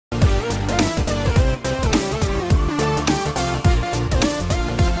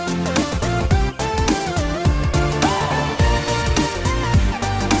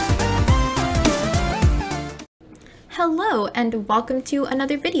and welcome to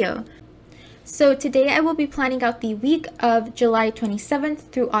another video. So today I will be planning out the week of July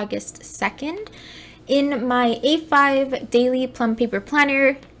 27th through August 2nd. In my A5 daily plum paper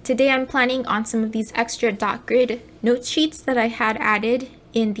planner, today I'm planning on some of these extra dot grid note sheets that I had added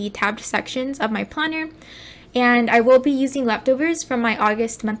in the tabbed sections of my planner, and I will be using leftovers from my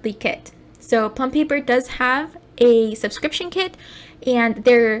August monthly kit. So Plum Paper does have a subscription kit, and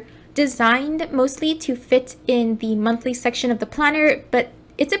they're designed mostly to fit in the monthly section of the planner, but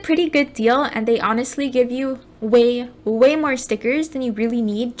it's a pretty good deal, and they honestly give you way more stickers than you really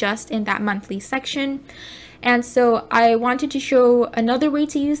need just in that monthly section. And so I wanted to show another way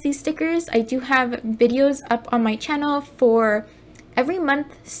to use these stickers. I do have videos up on my channel for every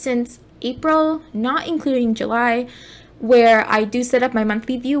month since April, not including July, where I do set up my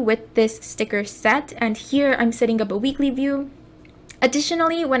monthly view with this sticker set, and here I'm setting up a weekly view.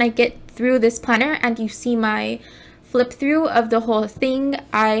 Additionally, when I get through this planner and you see my flip through of the whole thing,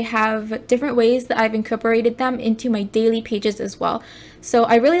 I have different ways that I've incorporated them into my daily pages as well. So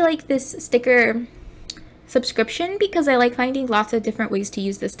I really like this sticker subscription because I like finding lots of different ways to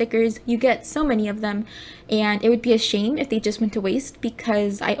use the stickers. You get so many of them, and it would be a shame if they just went to waste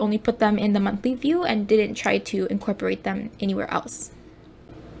because I only put them in the monthly view and didn't try to incorporate them anywhere else.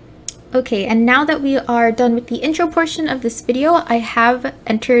 Okay, and now that we are done with the intro portion of this video, I have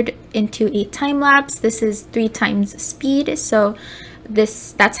entered into a time lapse. This is 3 times speed, so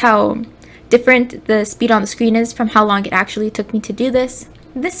that's how different the speed on the screen is from how long it actually took me to do this.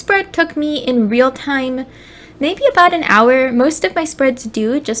 This spread took me in real time maybe about an hour. Most of my spreads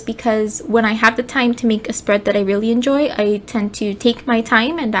do, just because when I have the time to make a spread that I really enjoy, I tend to take my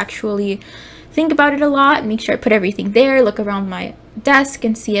time and actually think about it a lot, make sure I put everything there, look around my desk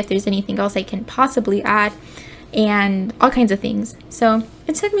and see if there's anything else I can possibly add, and all kinds of things. So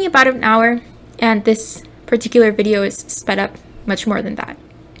it took me about an hour, and this particular video is sped up much more than that.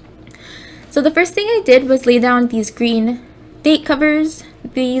 So the first thing I did was lay down these green date covers.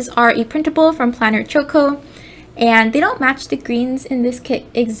 These are a printable from Planner Choco, and they don't match the greens in this kit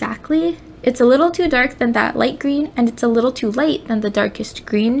exactly. It's a little too dark than that light green, and it's a little too light than the darkest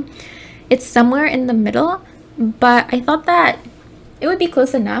green. It's somewhere in the middle, but I thought that it would be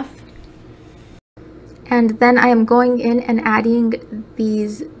close enough. And then I am going in and adding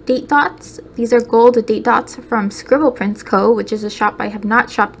these date dots. These are gold date dots from Scribble Prints Co., which is a shop I have not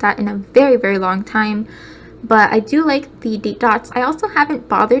shopped at in a very long time, but I do like the date dots. I also haven't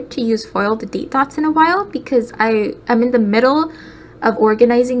bothered to use foiled date dots in a while because I am in the middle of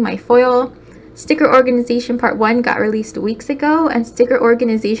organizing my foil. Sticker Organization Part 1 got released weeks ago, and Sticker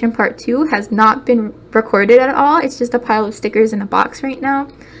Organization Part 2 has not been recorded at all. It's just a pile of stickers in a box right now,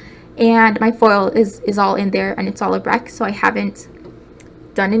 and my foil is all in there, and it's all a wreck, so I haven't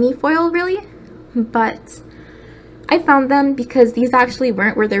done any foil really. But I found them because these actually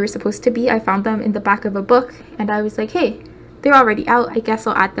weren't where they were supposed to be. I found them in the back of a book, and I was like, hey, they're already out, I guess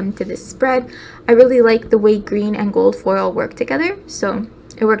I'll add them to this spread. I really like the way green and gold foil work together, so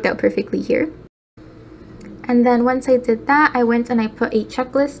it worked out perfectly here. And then once I did that, I went and I put a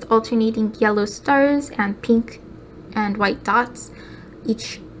checklist alternating yellow stars and pink and white dots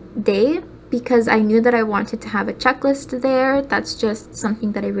each day because I knew that I wanted to have a checklist there. That's just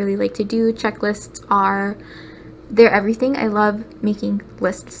something that I really like to do. Checklists they're everything. I love making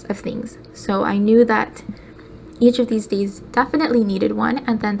lists of things. So I knew that each of these days definitely needed one.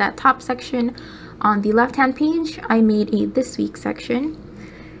 And then that top section on the left-hand page, I made a this week section.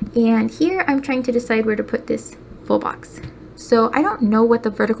 And here I'm trying to decide where to put this full box. So I don't know what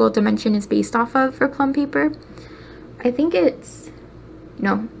the vertical dimension is based off of for Plum Paper. I think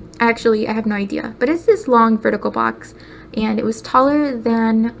actually I have no idea, but it's this long vertical box, and it was taller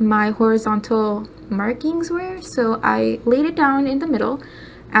than my horizontal markings were, so I laid it down in the middle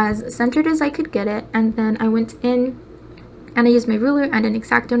as centered as I could get it, and then I went in and I used my ruler and an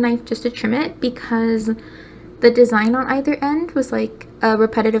X-Acto knife just to trim it because the design on either end was like a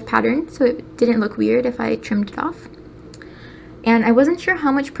repetitive pattern, so it didn't look weird if I trimmed it off. And I wasn't sure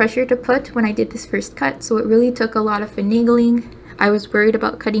how much pressure to put when I did this first cut, so it really took a lot of finagling. I was worried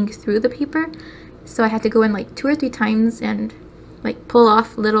about cutting through the paper, so I had to go in like 2 or 3 times and like pull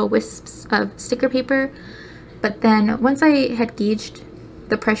off little wisps of sticker paper. But then once I had gauged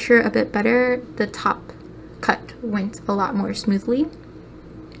the pressure a bit better, the top cut went a lot more smoothly.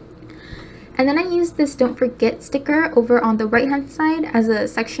 And then I used this Don't Forget sticker over on the right hand side as a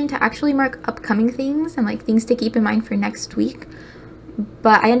section to actually mark upcoming things and like things to keep in mind for next week.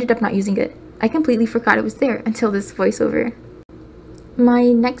 But I ended up not using it. I completely forgot it was there until this voiceover. My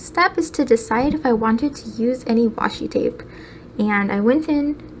next step is to decide if I wanted to use any washi tape. And I went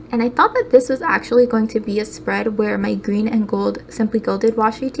in And I thought that this was actually going to be a spread where my green and gold Simply Gilded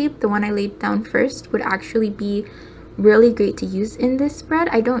washi tape, the one I laid down first, would actually be really great to use in this spread.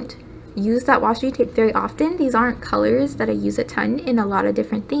 I don't use that washi tape very often. These aren't colors that I use a ton in a lot of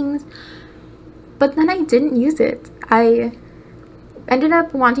different things. But then I didn't use it. I ended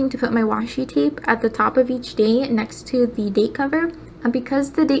up wanting to put my washi tape at the top of each day next to the date cover. And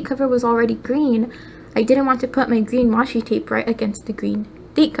because the date cover was already green, I didn't want to put my green washi tape right against the green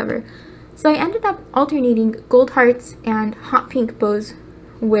date cover. So I ended up alternating gold hearts and hot pink bows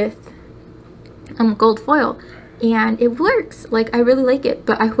with gold foil. And it works. Like, I really like it,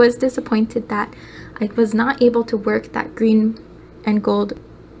 but I was disappointed that I was not able to work that green and gold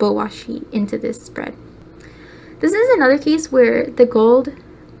bow washi into this spread. This is another case where the gold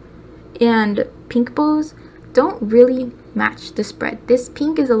and pink bows don't really match the spread. This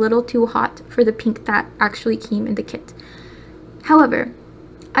pink is a little too hot for the pink that actually came in the kit. However,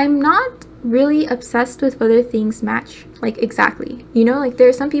 I'm not really obsessed with whether things match like exactly. You know, like there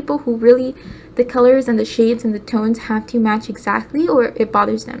are some people who really, the colors and the shades and the tones have to match exactly, or it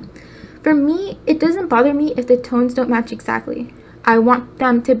bothers them. For me, it doesn't bother me if the tones don't match exactly. I want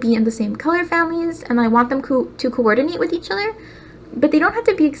them to be in the same color families, and I want them to coordinate with each other, but they don't have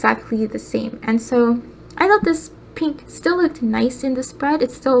to be exactly the same. And so I thought this pink still looked nice in the spread.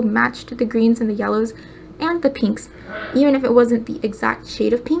 It still matched the greens and the yellows and the pinks, even if it wasn't the exact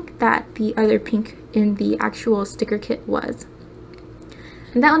shade of pink that the other pink in the actual sticker kit was.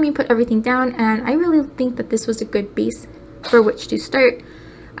 And that let me put everything down, and I really think that this was a good base for which to start.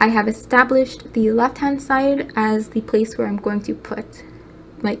 I have established the left hand side as the place where I'm going to put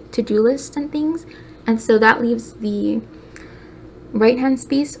like to-do lists and things, and so that leaves the right hand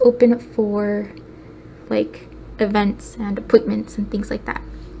space open for like events and appointments and things like that.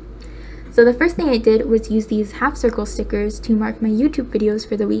 So the first thing I did was use these half circle stickers to mark my YouTube videos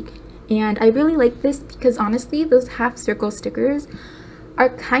for the week, and I really like this because honestly those half circle stickers are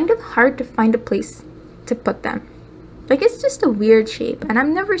kind of hard to find a place to put them. Like, it's just a weird shape and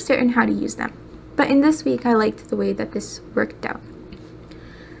I'm never certain how to use them. But in this week I liked the way that this worked out.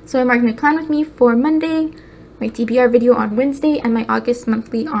 So I marked my plan with me for Monday, my TBR video on Wednesday, and my August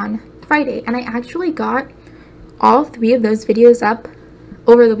monthly on Friday. And I actually got all 3 of those videos up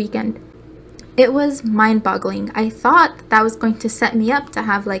over the weekend. It was mind-boggling. I thought that was going to set me up to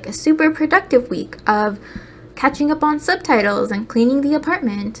have like a super productive week of catching up on subtitles and cleaning the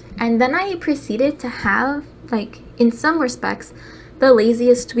apartment. And then I proceeded to have, like, in some respects, the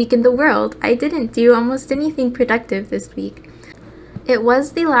laziest week in the world. I didn't do almost anything productive this week. It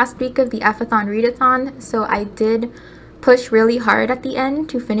was the last week of the F-a-thon readathon, so I did push really hard at the end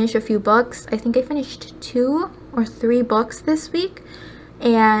to finish a few books. I think I finished 2 or 3 books this week,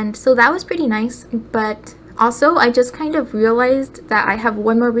 and so that was pretty nice. But also I just kind of realized that I have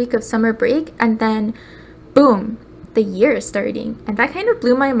 1 more week of summer break, and then boom, the year is starting, and that kind of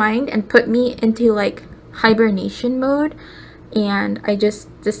blew my mind and put me into like hibernation mode. And I just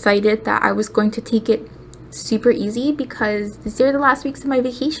decided that I was going to take it super easy because these are the last weeks of my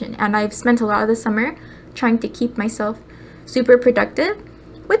vacation, and I've spent a lot of the summer trying to keep myself super productive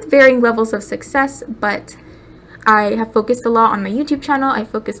with varying levels of success. But I have focused a lot on my YouTube channel, I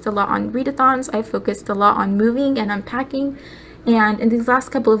focused a lot on readathons, I focused a lot on moving and unpacking, and in these last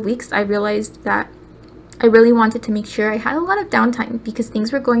couple of weeks I realized that I really wanted to make sure I had a lot of downtime because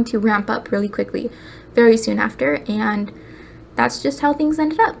things were going to ramp up really quickly very soon after, and that's just how things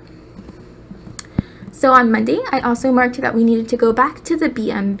ended up. So on Monday, I also marked that we needed to go back to the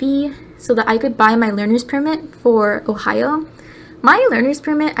BMV so that I could buy my learner's permit for Ohio. My learner's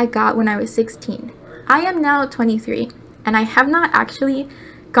permit I got when I was 16. I am now 23, and I have not actually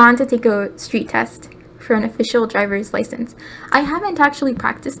gone to take a street test for an official driver's license. I haven't actually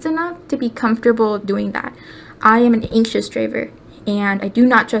practiced enough to be comfortable doing that. I am an anxious driver, and I do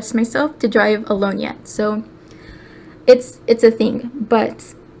not trust myself to drive alone yet, so it's a thing.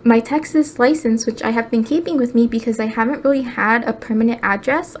 But my Texas license, which I have been keeping with me because I haven't really had a permanent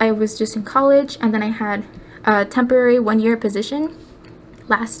address. I was just in college, and then I had a temporary 1-year position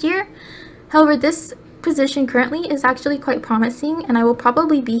last year. However, this position currently is actually quite promising, and I will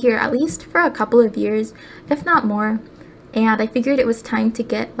probably be here at least for a couple of years, if not more. And I figured it was time to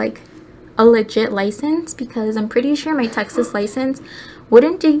get like a legit license because I'm pretty sure my Texas license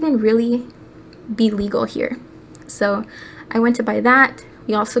wouldn't even really be legal here. So I went to buy that.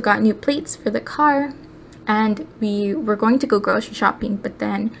 We also got new plates for the car, and we were going to go grocery shopping, but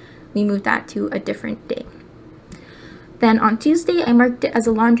then we moved that to a different day. Then on Tuesday, I marked it as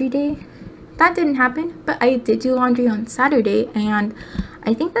a laundry day. That didn't happen, but I did do laundry on Saturday, and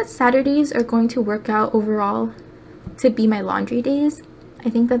I think that Saturdays are going to work out overall to be my laundry days. I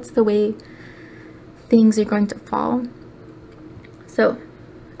think that's the way things are going to fall. So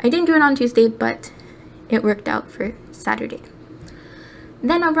I didn't do it on Tuesday, but it worked out for Saturday.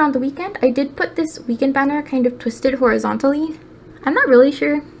 Then over on the weekend, I did put this weekend banner kind of twisted horizontally. I'm not really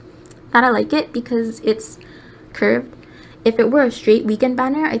sure that I like it because it's curved. If it were a straight weekend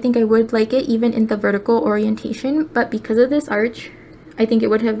banner, I think I would like it even in the vertical orientation, but because of this arch, I think it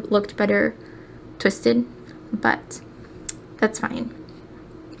would have looked better twisted, but that's fine.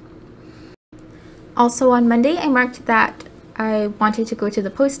 Also on Monday, I marked that I wanted to go to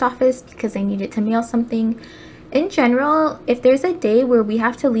the post office because I needed to mail something. In general, if there's a day where we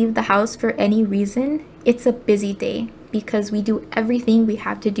have to leave the house for any reason, it's a busy day because we do everything we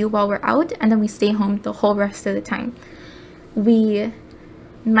have to do while we're out and then we stay home the whole rest of the time. We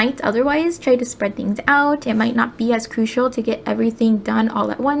might otherwise try to spread things out. It might not be as crucial to get everything done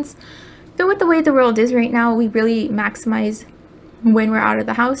all at once. But with the way the world is right now, we really maximize when we're out of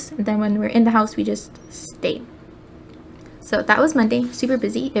the house, and then when we're in the house, we just stay. So that was Monday, super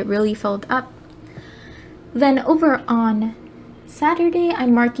busy. It really filled up. Then over on Saturday,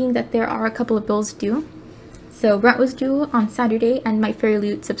 I'm marking that there are a couple of bills due. So rent was due on Saturday and my Fairy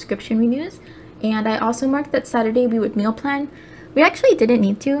Loot subscription renews. And I also marked that Saturday we would meal plan. We actually didn't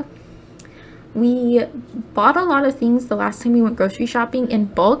need to. We bought a lot of things the last time we went grocery shopping in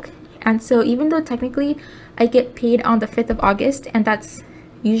bulk. And so even though technically I get paid on the 5th of August, and that's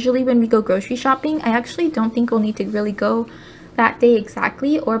usually when we go grocery shopping, I actually don't think we'll need to really go that day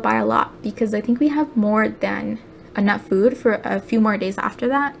exactly or buy a lot because I think we have more than enough food for a few more days after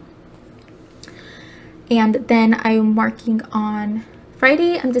that. And then I'm marking on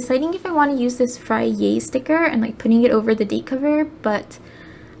Friday. I'm deciding if I want to use this Fry Yay sticker and like putting it over the date cover, but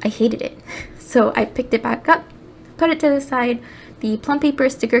I hated it. So I picked it back up, put it to the side. The plum paper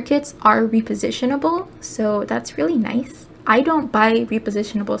sticker kits are repositionable, so that's really nice. I don't buy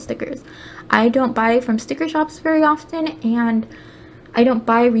repositionable stickers. I don't buy from sticker shops very often, and I don't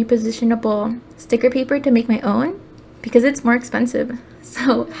buy repositionable sticker paper to make my own because it's more expensive.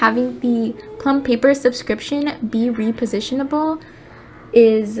 So having the plum paper subscription be repositionable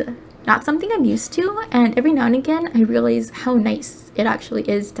is not something I'm used to, and every now and again I realize how nice it actually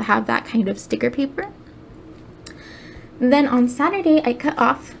is to have that kind of sticker paper. And then on Saturday, I cut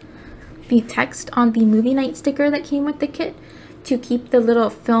off the text on the movie night sticker that came with the kit to keep the little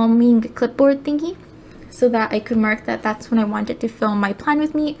filming clipboard thingy so that I could mark that that's when I wanted to film my plan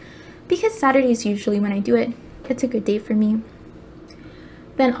with me because Saturday is usually when I do it. It's a good day for me.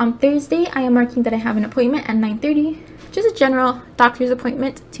 Then on Thursday, I am marking that I have an appointment at 9:30, just a general doctor's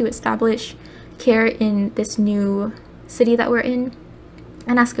appointment to establish care in this new city that we're in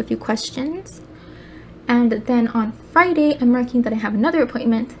and ask a few questions. And then on Friday, I'm marking that I have another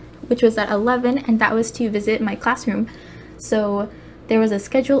appointment, which was at 11, and that was to visit my classroom. So there was a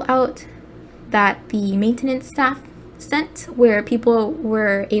schedule out that the maintenance staff sent where people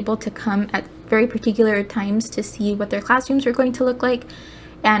were able to come at very particular times to see what their classrooms were going to look like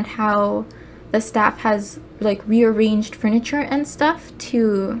and how the staff has like rearranged furniture and stuff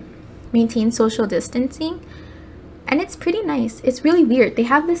to maintain social distancing. And it's pretty nice. It's really weird. They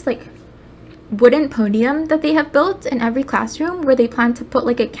have this like wooden podium that they have built in every classroom where they plan to put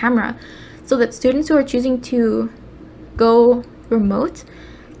like a camera so that students who are choosing to go remote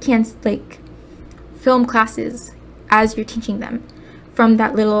can like film classes as you're teaching them from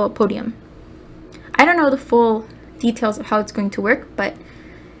that little podium. I don't know the full details of how it's going to work, but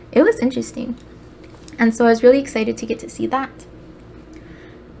it was interesting. And so I was really excited to get to see that.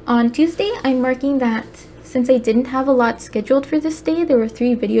 On Tuesday, I'm marking that since I didn't have a lot scheduled for this day, there were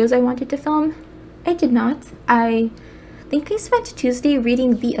 3 videos I wanted to film. I did not. I think I spent Tuesday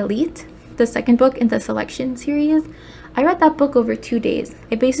reading The Elite, the second book in the Selection series. I read that book over 2 days.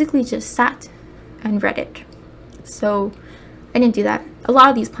 I basically just sat and read it. So I didn't do that. A lot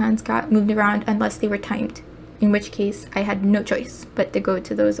of these plans got moved around unless they were timed, in which case I had no choice but to go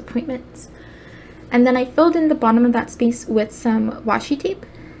to those appointments. And then I filled in the bottom of that space with some washi tape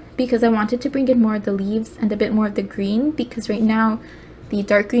because I wanted to bring in more of the leaves and a bit more of the green because right now the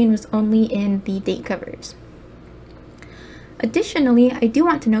dark green was only in the date covers. Additionally, I do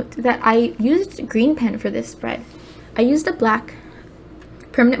want to note that I used green pen for this spread. I used a black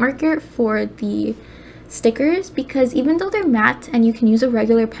permanent marker for the stickers because even though they're matte and you can use a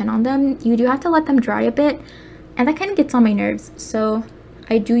regular pen on them, you do have to let them dry a bit, and that kind of gets on my nerves. So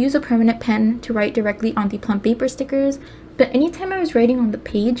I do use a permanent pen to write directly on the plum paper stickers, but anytime I was writing on the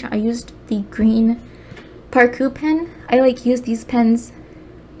page, I used the green Parku pen. I like used these pens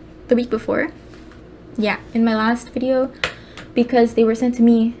the week before. Yeah, in my last video, because they were sent to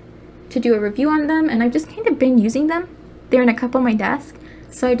me to do a review on them, and I've just kind of been using them. They're in a cup on my desk,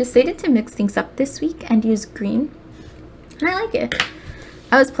 So I decided to mix things up this week and use green, and I like it.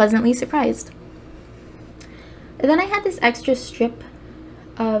 I was pleasantly surprised. And then I had this extra strip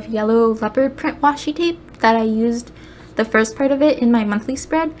of yellow leopard print washi tape that I used the first part of it in my monthly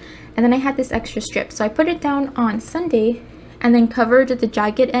spread, and then I had this extra strip. So I put it down on Sunday and then covered the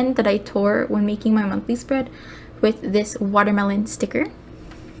jagged end that I tore when making my monthly spread with this watermelon sticker.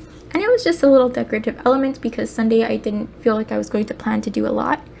 And it was just a little decorative element because Sunday I didn't feel like I was going to plan to do a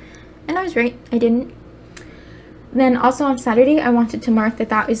lot. And I was right, I didn't. Then also on Saturday, I wanted to mark that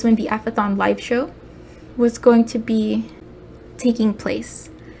that is when the F-a-thon live show was going to be taking place.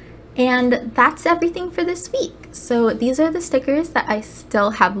 And that's everything for this week. So these are the stickers that I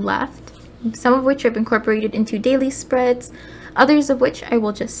still have left, some of which I've incorporated into daily spreads, others of which I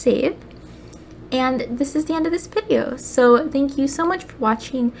will just save. And this is the end of this video. So thank you so much for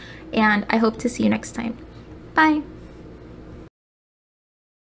watching, and I hope to see you next time. Bye!